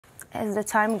as the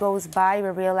time goes by, we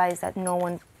realize that no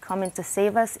one's coming to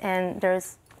save us, and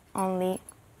there's only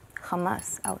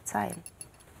Hamas outside.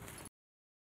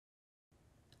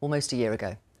 Almost a year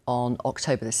ago, on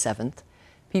October the 7th,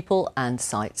 people and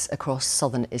sites across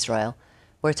southern Israel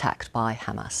were attacked by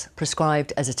Hamas,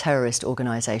 prescribed as a terrorist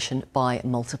organisation by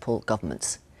multiple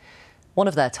governments. One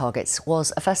of their targets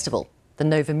was a festival, the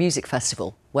Nova Music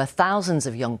Festival, where thousands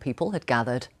of young people had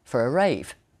gathered for a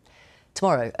rave.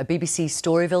 Tomorrow, a BBC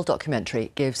Storyville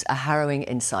documentary gives a harrowing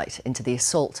insight into the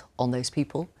assault on those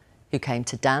people who came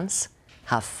to dance,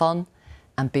 have fun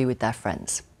and be with their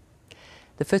friends.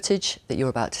 The footage that you're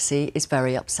about to see is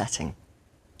very upsetting.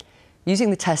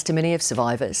 Using the testimony of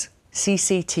survivors,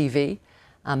 CCTV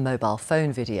and mobile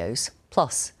phone videos,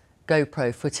 plus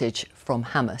GoPro footage from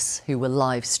Hamas, who were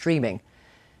live streaming,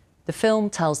 the film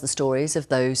tells the stories of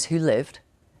those who lived,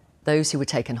 those who were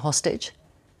taken hostage,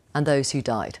 and those who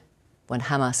died when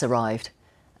Hamas arrived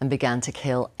and began to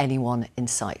kill anyone in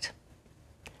sight.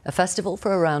 A festival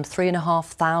for around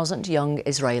 3,500 young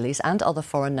Israelis and other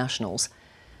foreign nationals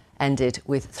ended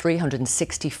with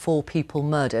 364 people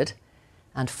murdered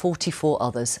and 44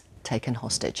 others taken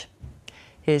hostage.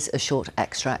 Here's a short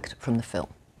extract from the film.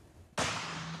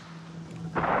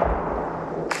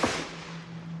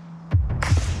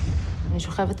 אני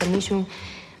שוכבת על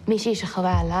מישהי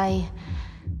שחווה עליי.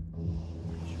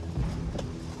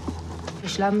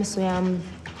 בשלב מסוים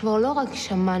כבר לא רק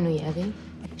שמענו ירי,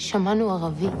 שמענו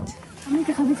ערבית.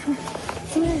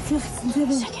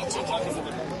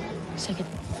 שקט.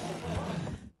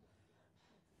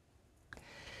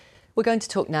 We're going to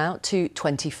talk now to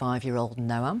 25-year-old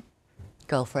Noam,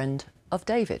 girlfriend of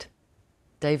David.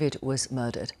 David was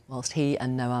murdered whilst he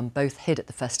and Noam both hid at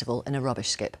the festival in a rubbish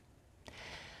skip.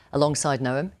 Alongside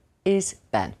Noam is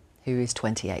Ben, who is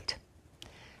 28.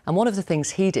 And one of the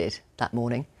things he did that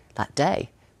morning, that day,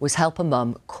 was help a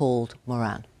mum called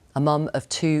Moran, a mum of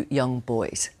 2 young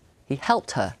boys. He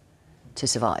helped her to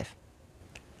survive.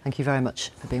 Thank you very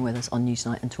much for being with us on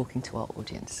Newsnight and talking to our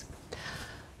audience.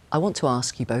 I want to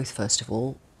ask you both, first of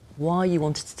all, why you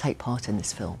wanted to take part in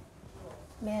this film.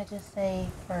 May I just say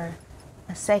for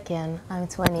a second, I'm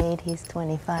 28, he's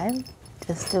 25,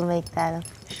 just to make that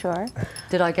sure.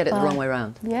 Did I get it the wrong way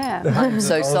around? Yeah. I'm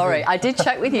so sorry. I did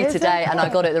check with you today and I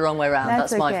got it the wrong way around.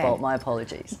 That's my okay. fault, my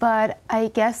apologies. But I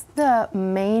guess the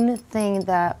main thing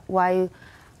that why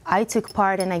I took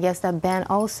part, and I guess that Ben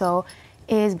also,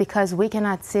 is because we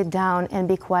cannot sit down and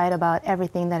be quiet about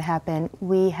everything that happened.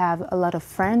 We have a lot of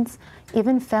friends,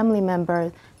 even family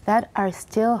members, that are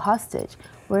still hostage.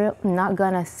 We're not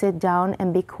gonna sit down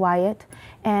and be quiet,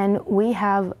 and we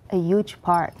have a huge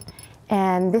part.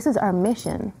 And this is our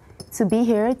mission, to be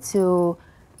here to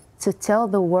tell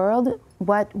the world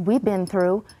what we've been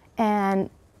through, and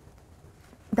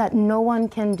that no one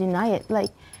can deny it.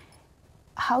 Like,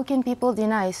 how can people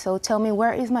deny? So tell me,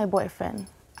 where is my boyfriend?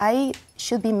 I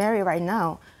should be married right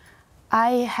now.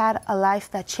 I had a life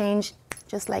that changed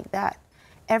just like that.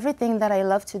 Everything that I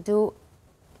love to do,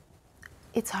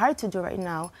 it's hard to do right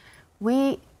now.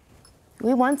 We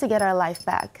want to get our life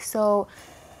back. So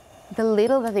the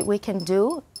little that we can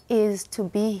do is to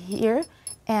be here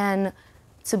and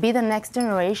to be the next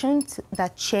generation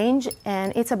that change,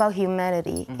 and it's about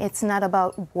humanity. It's not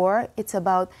about war, it's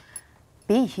about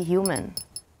be human.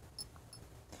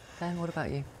 Ben, what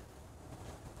about you?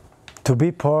 To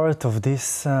be part of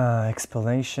this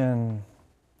explanation,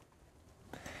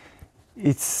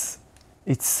 it's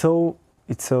so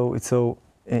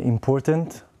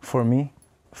important for me,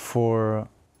 for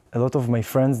a lot of my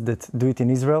friends that do it in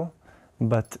Israel,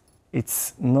 but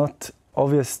it's not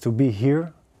obvious to be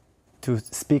here, to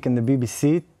speak in the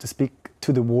BBC, to speak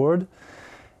to the world,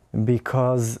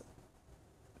 because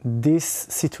this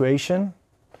situation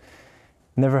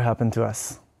never happened to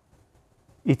us.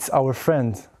 It's our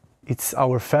friend. It's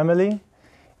our family,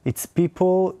 it's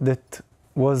people that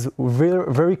was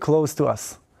very close to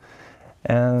us.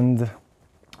 And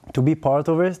to be part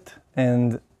of it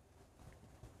and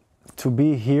to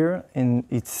be here, and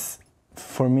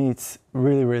for me, it's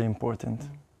really, really important.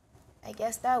 I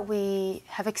guess that we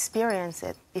have experienced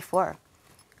it before.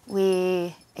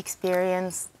 We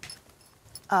experienced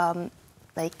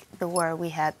like the war we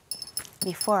had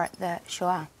before, the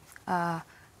Shoah. How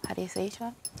do you say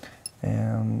Shoah?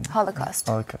 Holocaust.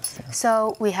 Holocaust, yeah.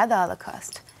 So we had the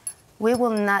Holocaust. We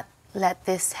will not let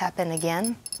this happen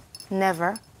again,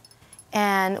 never.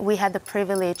 And we had the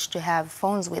privilege to have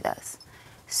phones with us.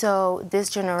 So this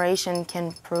generation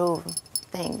can prove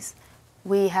things.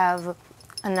 We have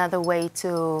another way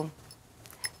to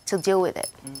deal with it.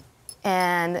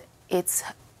 And it's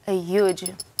a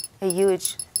huge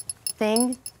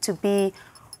thing to be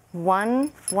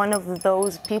one of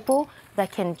those people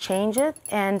that can change it,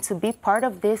 and to be part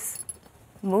of this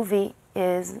movie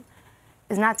is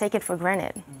not taken for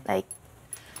granted. Like,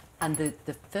 and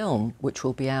the film, which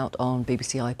will be out on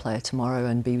BBC iPlayer tomorrow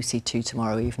and BBC Two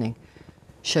tomorrow evening,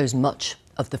 shows much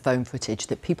of the phone footage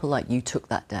that people like you took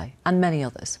that day, and many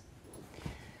others,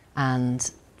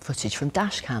 and footage from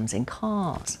dash cams in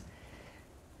cars.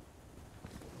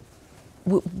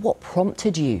 What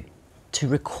prompted you to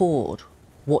record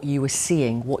what you were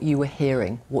seeing, what you were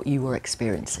hearing, what you were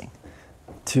experiencing?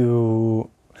 To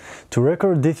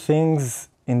record these things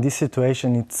in this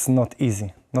situation, it's not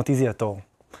easy at all.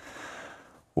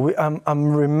 I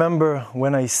remember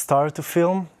when I started to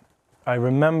film, I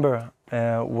remember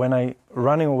when I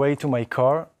running away to my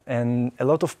car and a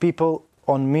lot of people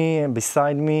on me and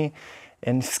beside me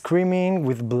and screaming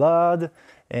with blood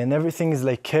and everything is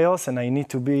like chaos and I need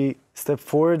to step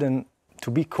forward and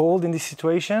to be cold in this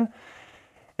situation.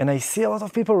 And I see a lot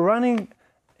of people running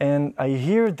and I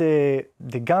hear the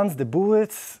guns, the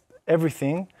bullets,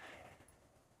 everything.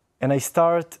 And I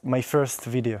start my first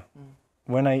video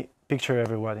when I picture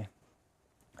everybody.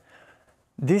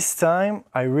 This time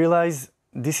I realize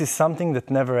this is something that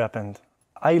never happened.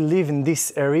 I live in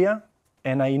this area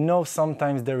and I know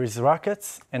sometimes there is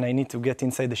rockets and I need to get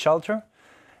inside the shelter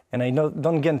and I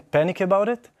don't get panic about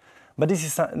it, but this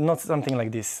is not something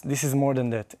like this. This is more than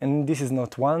that. And this is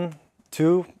not one,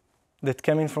 two that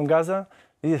came in from Gaza,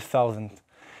 this is 1,000.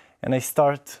 And I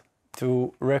start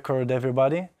to record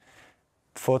everybody,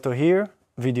 photo here,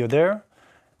 video there.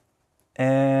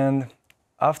 And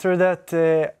after that,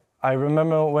 I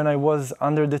remember when I was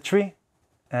under the tree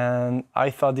and I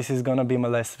thought this is gonna be my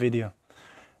last video.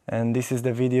 And this is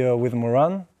the video with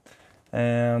Moran.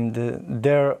 And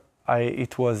there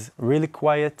it was really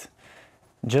quiet,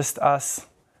 just us.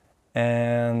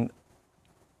 And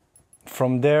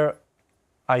from there,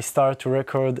 I start to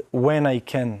record when I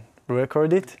can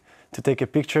record it, to take a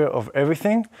picture of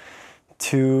everything.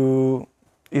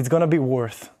 It's gonna be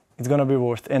worth. It's gonna be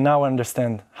worth. And now I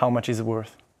understand how much it's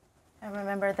worth. I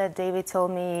remember that David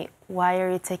told me, "Why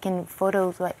are you taking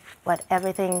photos while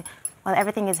everything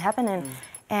is happening?"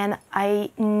 And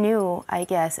I knew, I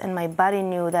guess, and my body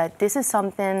knew that this is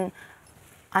something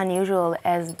unusual,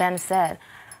 as Ben said.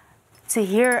 To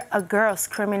hear a girl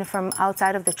screaming from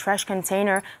outside of the trash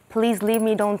container, "Please leave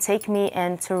me, don't take me,"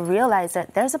 and to realize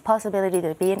that there's a possibility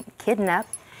to be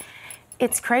kidnapped,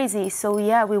 it's crazy. So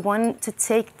yeah, we want to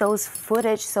take those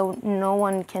footage so no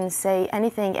one can say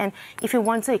anything. And if you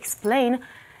want to explain,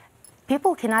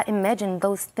 people cannot imagine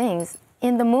those things.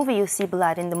 In the movie you see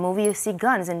blood, in the movie you see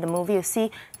guns, in the movie you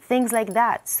see things like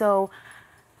that. So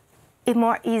it's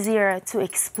more easier to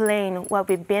explain what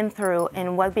we've been through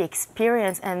and what we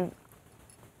experienced and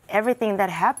everything that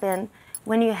happened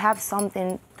when you have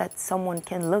something that someone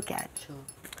can look at. Sure.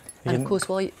 And of course,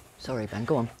 sorry, Ben,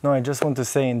 go on. No, I just want to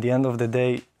say, in the end of the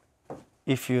day,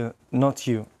 if you, not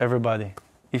you, everybody,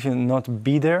 if you not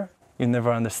be there, you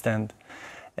never understand.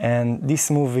 And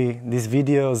this movie, these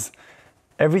videos,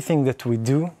 everything that we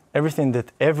do, everything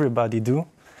that everybody do,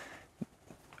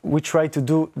 we try to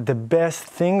do the best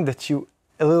thing that you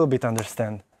a little bit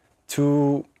understand.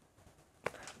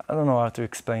 I don't know how to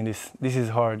explain this. This is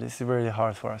hard. This is very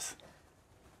hard for us.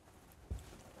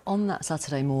 On that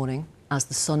Saturday morning, as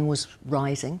the sun was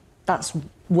rising, that's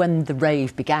when the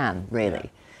rave began, really.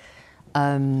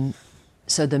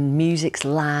 So the music's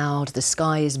loud, the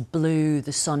sky is blue,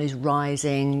 the sun is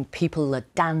rising, people are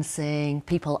dancing,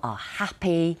 people are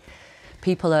happy,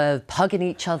 people are hugging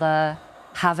each other,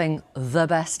 having the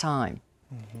best time.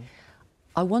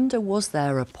 I wonder, was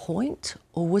there a point,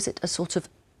 or was it a sort of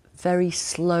very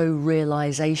slow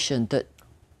realisation that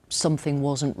something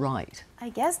wasn't right? I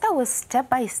guess that was step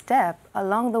by step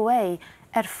along the way.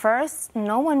 At first,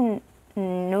 no one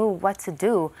knew what to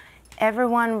do.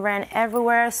 Everyone ran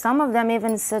everywhere. Some of them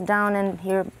even sit down and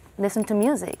listen to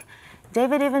music.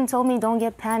 David even told me, "Don't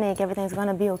get panic, everything's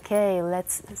gonna be okay.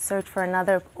 Let's search for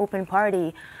another open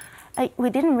party." We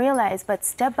didn't realize, but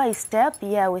step by step,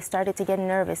 yeah, we started to get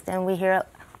nervous. And we hear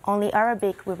only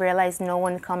Arabic. We realized no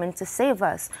one coming to save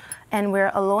us. And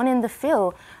we're alone in the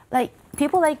field. Like,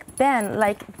 people like Ben,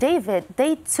 like David,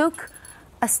 they took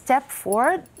a step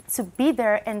forward to be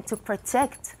there and to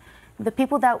protect the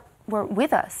people that were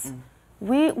with us.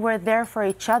 We were there for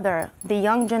each other. The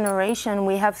young generation,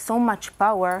 we have so much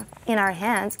power in our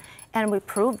hands, and we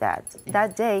proved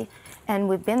that day. And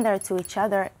we've been there to each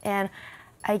other. And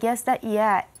I guess that,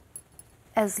 yeah,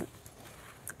 as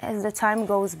the time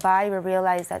goes by, we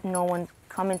realize that no one's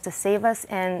coming to save us,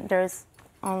 and there's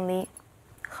only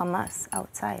Hamas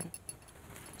outside.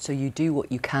 So you do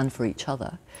what you can for each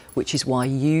other, which is why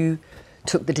you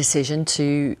took the decision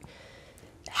to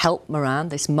help Moran,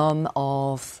 this mum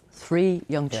of 3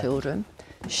 young children.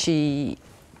 She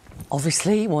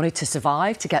obviously wanted to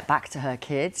survive, to get back to her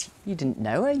kids. You didn't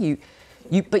know her,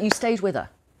 but you stayed with her.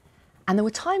 And there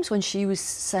were times when she was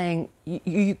saying,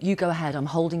 you go ahead, I'm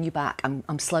holding you back,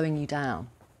 I'm slowing you down.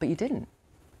 But you didn't.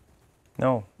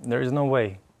 No, there is no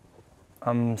way.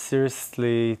 I'm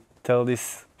seriously tell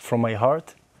this from my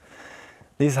heart.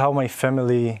 This is how my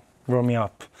family grew me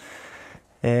up.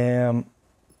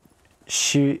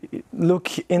 She look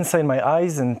inside my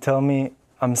eyes and tell me,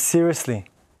 I'm seriously,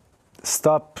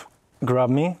 stop, grab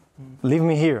me, leave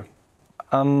me here.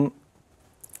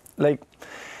 Like,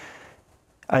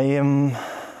 I am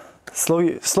slow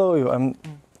you. I'm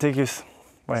take you.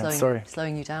 Right, sorry.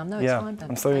 Slowing you down. No, it's fine.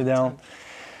 I'm slowing you down.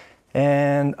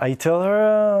 And I tell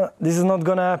her this is not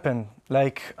gonna happen.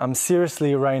 Like, I'm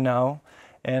seriously right now,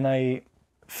 and I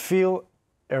feel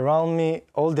around me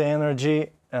all the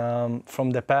energy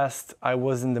from the past. I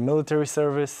was in the military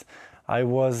service. I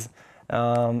was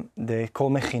they call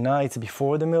mechina. It's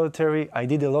before the military. I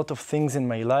did a lot of things in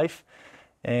my life,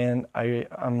 and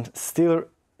I'm still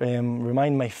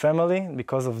remind my family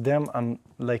because of them. I'm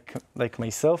like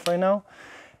myself right now,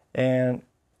 and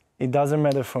it doesn't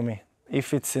matter for me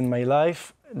if it's in my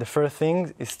life. The first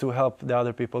thing is to help the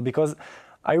other people, because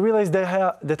I realize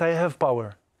that I have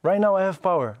power. Right now I have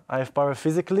power. I have power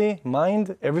physically,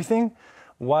 mind, everything.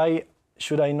 Why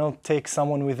should I not take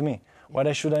someone with me?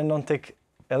 Why should I not take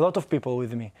a lot of people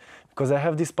with me? Because I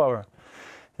have this power.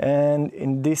 And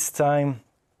in this time,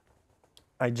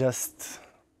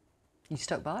 You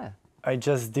stuck by her. I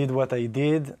just did what I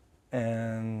did,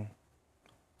 and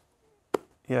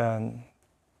yeah,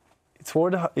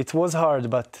 it was hard,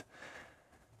 but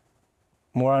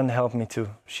Moran helped me too.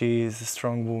 She is a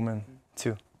strong woman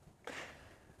too.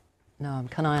 Noam,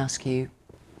 can I ask you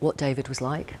what David was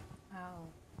like? Wow.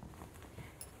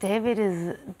 David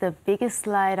is the biggest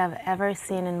light I've ever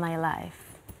seen in my life.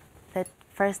 The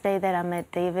first day that I met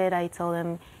David, I told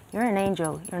him, "You're an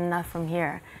angel, you're not from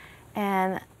here."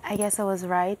 And I guess I was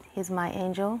right, he's my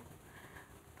angel.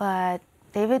 But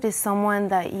David is someone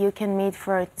that you can meet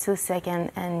for 2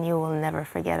 seconds and you will never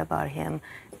forget about him.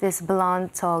 This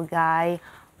blonde, tall guy,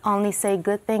 only say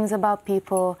good things about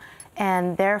people,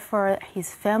 and therefore his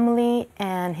family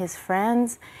and his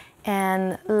friends,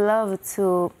 and love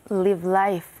to live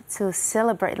life, to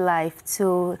celebrate life,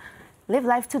 to live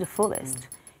life to the fullest.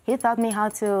 He taught me how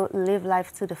to live life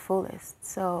to the fullest.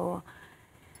 So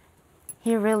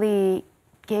he really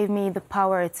gave me the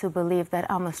power to believe that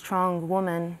I'm a strong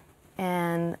woman.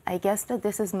 And I guess that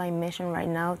this is my mission right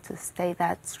now, to stay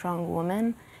that strong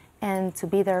woman and to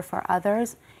be there for others.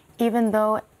 Even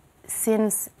though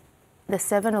since the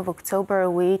 7th of October,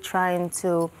 we trying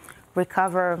to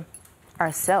recover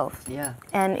ourselves. Yeah.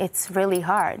 And it's really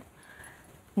hard.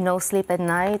 No sleep at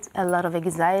night, a lot of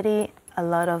anxiety, a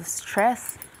lot of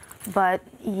stress. But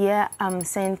yeah, I'm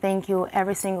saying thank you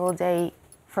every single day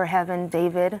for having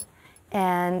David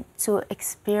and to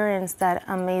experience that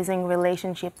amazing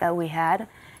relationship that we had,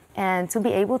 and to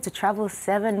be able to travel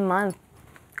 7 months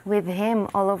with him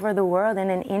all over the world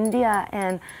and in India,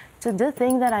 and to do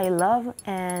things that I love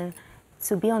and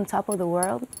to be on top of the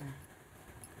world.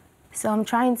 So I'm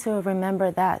trying to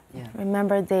remember that. Yeah.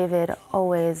 Remember David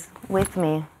always with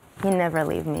me. He never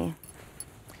leave me.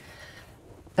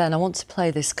 Ben, I want to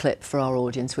play this clip for our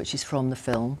audience, which is from the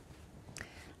film.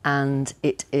 And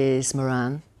it is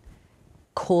Moran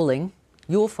calling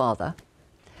your father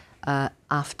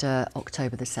after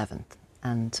October the 7th.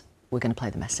 And we're going to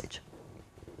play the message.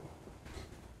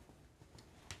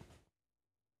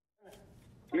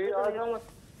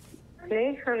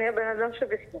 אני הבן אדם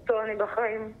שבזכותו אני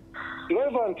בחיים. לא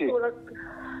הבנתי.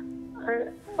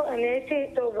 אני הייתי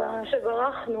איתו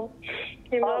שברחנו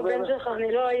עם הבן שלך,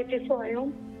 אני לא הייתי פה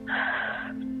היום.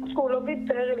 הוא לא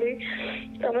ביטר לי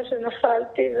כמה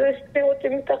שנפלתי והסתיר אותי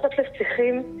מתחת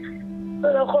לשיחים.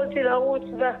 ולא יכולתי לרוץ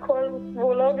והכל,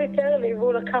 והוא לא ביטר לי,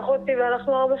 והוא לקח אותי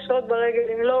והלכנו 4 שעות ברגל.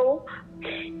 אם לא הוא,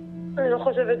 אני לא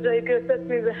חושבת שהייתי יוצאת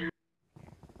מזה.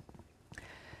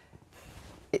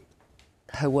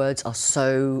 Her words are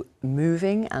so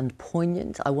moving and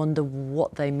poignant. I wonder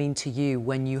what they mean to you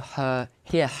when you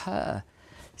hear her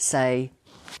say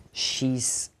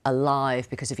she's alive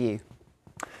because of you.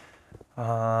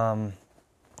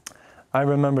 I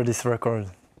remember this record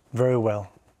very well.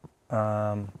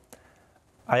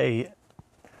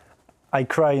 I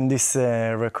cry in this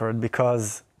record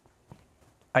because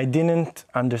I didn't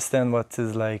understand what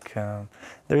is like.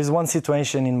 There is one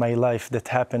situation in my life that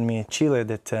happened me in Chile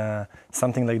that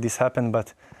something like this happened,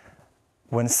 but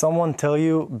when someone tell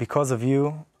you because of you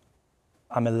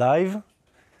I'm alive,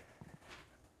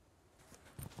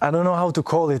 I don't know how to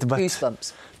call it, but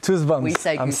Goosebumps. Goosebumps. We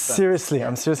say I'm goosebumps.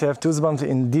 I'm seriously, I have goosebumps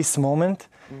in this moment.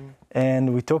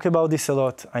 And we talk about this a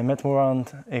lot. I met Moran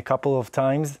a couple of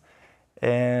times,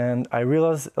 and I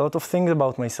realized a lot of things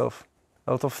about myself,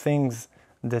 a lot of things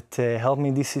that help me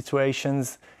in these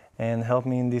situations and help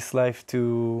me in this life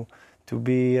to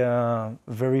be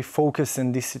very focused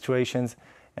in these situations.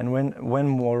 And when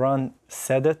Moran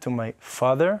said it to my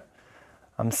father,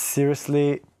 I'm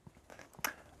seriously,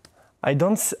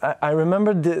 I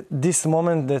remember this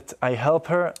moment that I help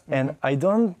her, and I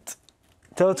don't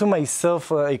tell to myself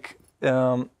like,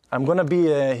 I'm gonna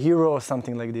be a hero or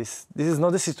something like this. This is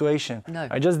not the situation. No.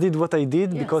 I just did what I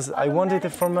did because I wanted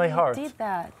it from my heart. You did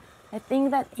that. I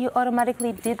think that you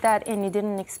automatically did that and you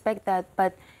didn't expect that,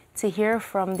 but to hear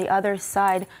from the other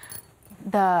side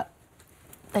that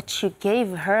she gave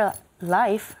her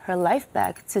life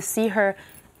back, to see her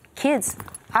kids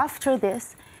after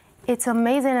this, it's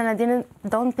amazing. And I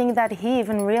don't think that he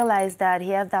even realized that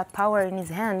he had that power in his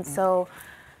hand. So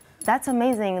that's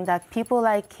amazing that people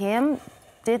like him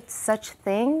did such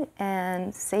thing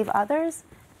and save others.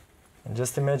 And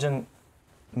just imagine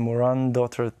Moran's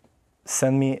daughter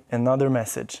sent me another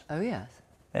message. Oh, yes.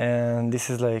 And this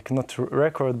is like not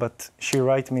record, but she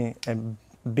write me a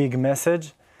big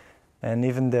message. And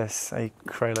even this, I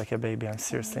cry like a baby. I'm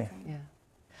seriously. Yeah.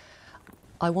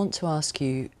 I want to ask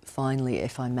you finally,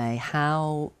 if I may,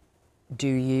 how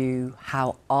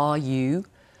are you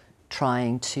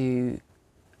trying to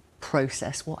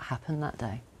process what happened that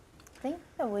day? I think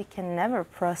that we can never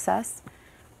process,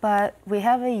 but we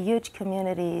have a huge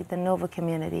community, the Nova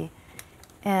community,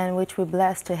 and which we're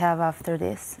blessed to have after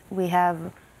this. We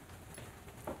have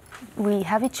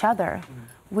each other.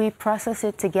 We process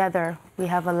it together. We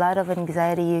have a lot of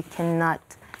anxiety. You cannot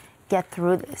get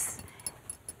through this.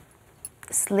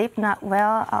 Sleep not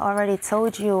well, I already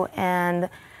told you, and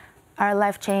our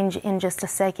life changed in just a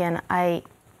second. I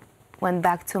went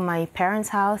back to my parents'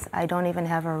 house. I don't even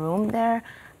have a room there.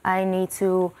 I need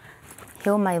to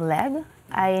heal my leg.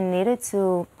 I needed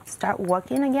to start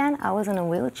walking again. I was in a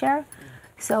wheelchair.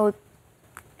 So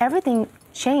everything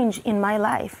changed in my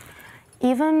life.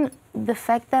 Even the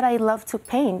fact that I love to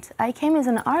paint. I came as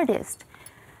an artist.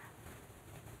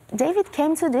 David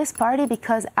came to this party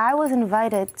because I was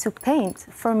invited to paint.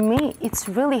 For me, it's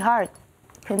really hard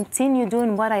to continue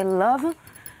doing what I love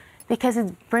because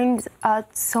it brings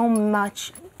out so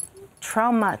much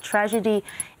trauma, tragedy,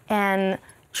 and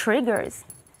triggers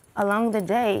along the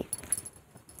day.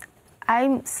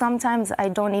 Sometimes I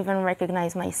don't even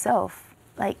recognize myself.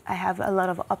 Like, I have a lot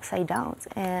of upside downs,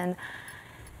 and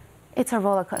it's a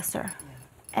roller coaster.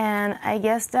 And I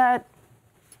guess that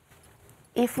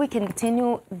if we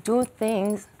continue do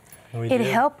things, it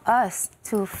helps us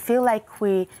to feel like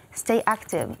we stay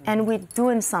active and we're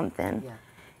doing something. Yeah.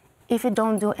 If you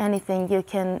don't do anything, you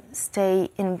can stay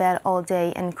in bed all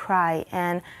day and cry,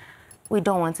 and we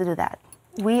don't want to do that.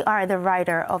 We are the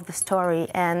writer of the story,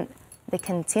 and the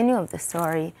continue of the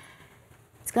story,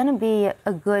 it's gonna be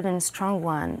a good and strong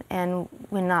one, and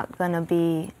we're not gonna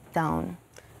be down.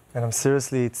 And I'm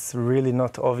seriously, it's really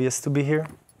not obvious to be here.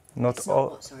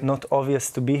 Not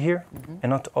obvious to be here, and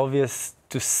not obvious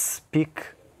to speak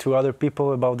to other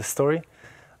people about the story.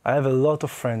 I have a lot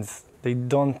of friends. They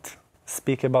don't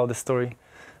speak about the story,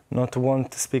 not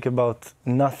want to speak about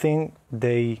nothing.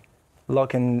 They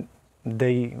lock in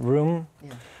their room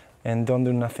and don't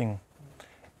do nothing.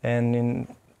 And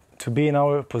to be in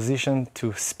our position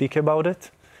to speak about it,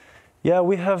 yeah,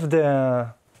 we have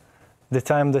the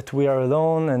time that we are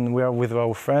alone and we are with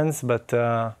our friends, but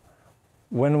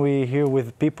when we're here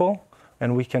with people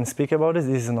and we can speak about it,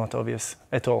 this is not obvious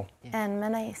at all. And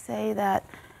when I say that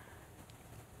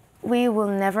we will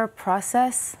never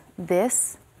process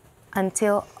this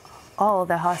until all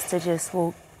the hostages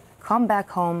will come back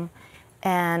home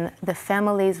and the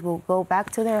families will go back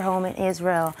to their home in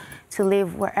Israel to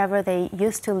live wherever they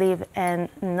used to live and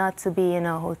not to be in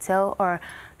a hotel or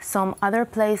some other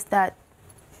place that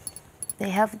they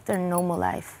have their normal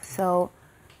life. So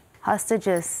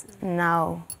hostages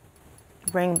now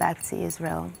bring back to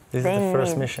Israel. This is the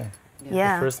first mission.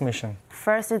 Yeah. The first mission.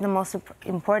 First is the most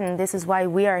important. This is why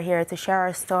we are here, to share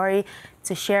our story,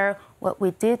 to share what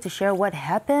we did, to share what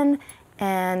happened,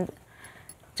 and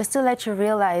just to let you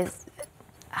realize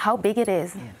how big it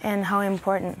is and how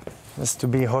important. Just to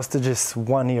be hostages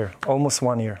 1 year, almost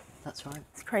 1 year. That's right.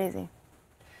 It's crazy.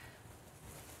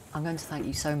 I'm going to thank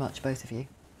you so much, both of you,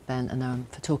 Ben and Noam,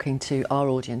 for talking to our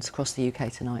audience across the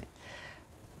UK tonight.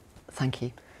 Thank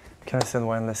you. Can I say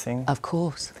one last thing? Of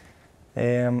course.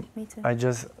 Me too. I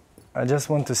just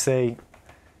want to say,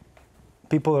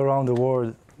 people around the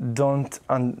world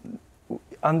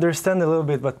understand a little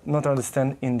bit, but not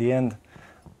understand in the end.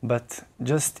 But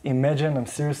just imagine,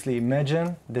 seriously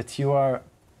imagine that you are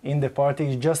in the party,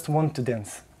 you just want to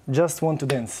dance. Just want to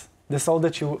dance. That's all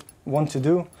that you want to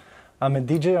do. I'm a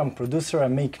DJ, I'm a producer, I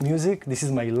make music, this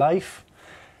is my life.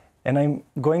 And I'm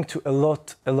going to a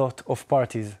lot of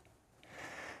parties.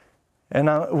 And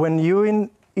when you're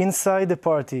inside the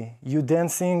party, you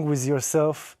dancing with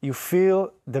yourself, you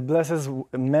feel the blessed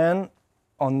man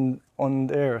on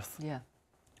the earth. Yeah.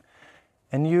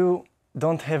 And you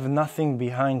don't have nothing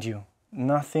behind you,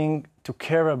 nothing to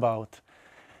care about.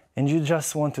 And you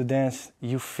just want to dance,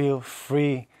 you feel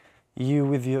free, you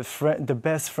with your the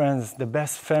best friends, the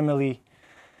best family.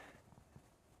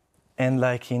 And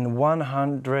like in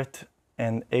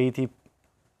 180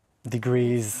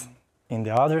 degrees in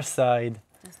the other side,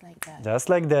 Just like that. just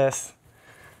like this,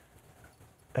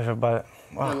 everybody,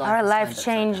 wow. Our life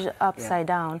changed upside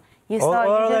down. You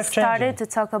just started to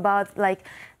talk about like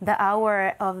the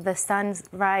hour of the sun's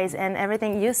rise and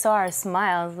everything. You saw our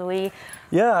smiles.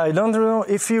 Yeah, I don't know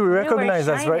if you were recognize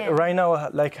us shining. right now,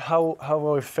 like how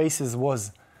our faces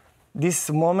was. This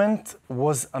moment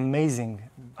was amazing.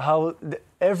 How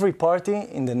every party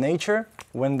in the nature,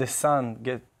 when the sun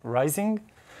get rising,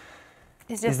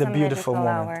 It's just is the a beautiful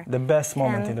magical moment, hour. the best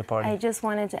moment And in the party. I just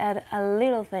wanted to add a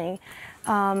little thing.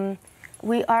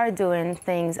 We are doing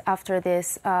things after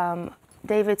this.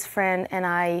 David's friend and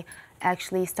I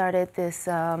actually started this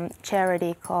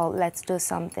charity called Let's Do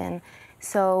Something.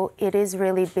 So it is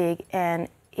really big and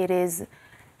it is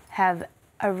have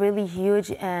a really huge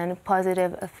and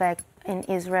positive effect in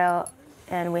Israel.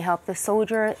 And we help the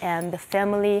soldier and the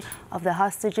family of the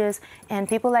hostages and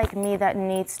people like me that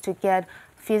needs to get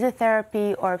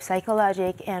physiotherapy or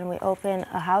psychologic. And we open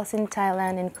a house in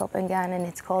Thailand, in Copenhagen, and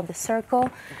it's called The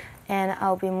Circle. And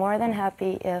I'll be more than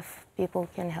happy if people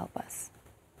can help us.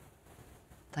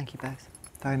 Thank you both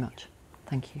very much.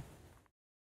 Thank you.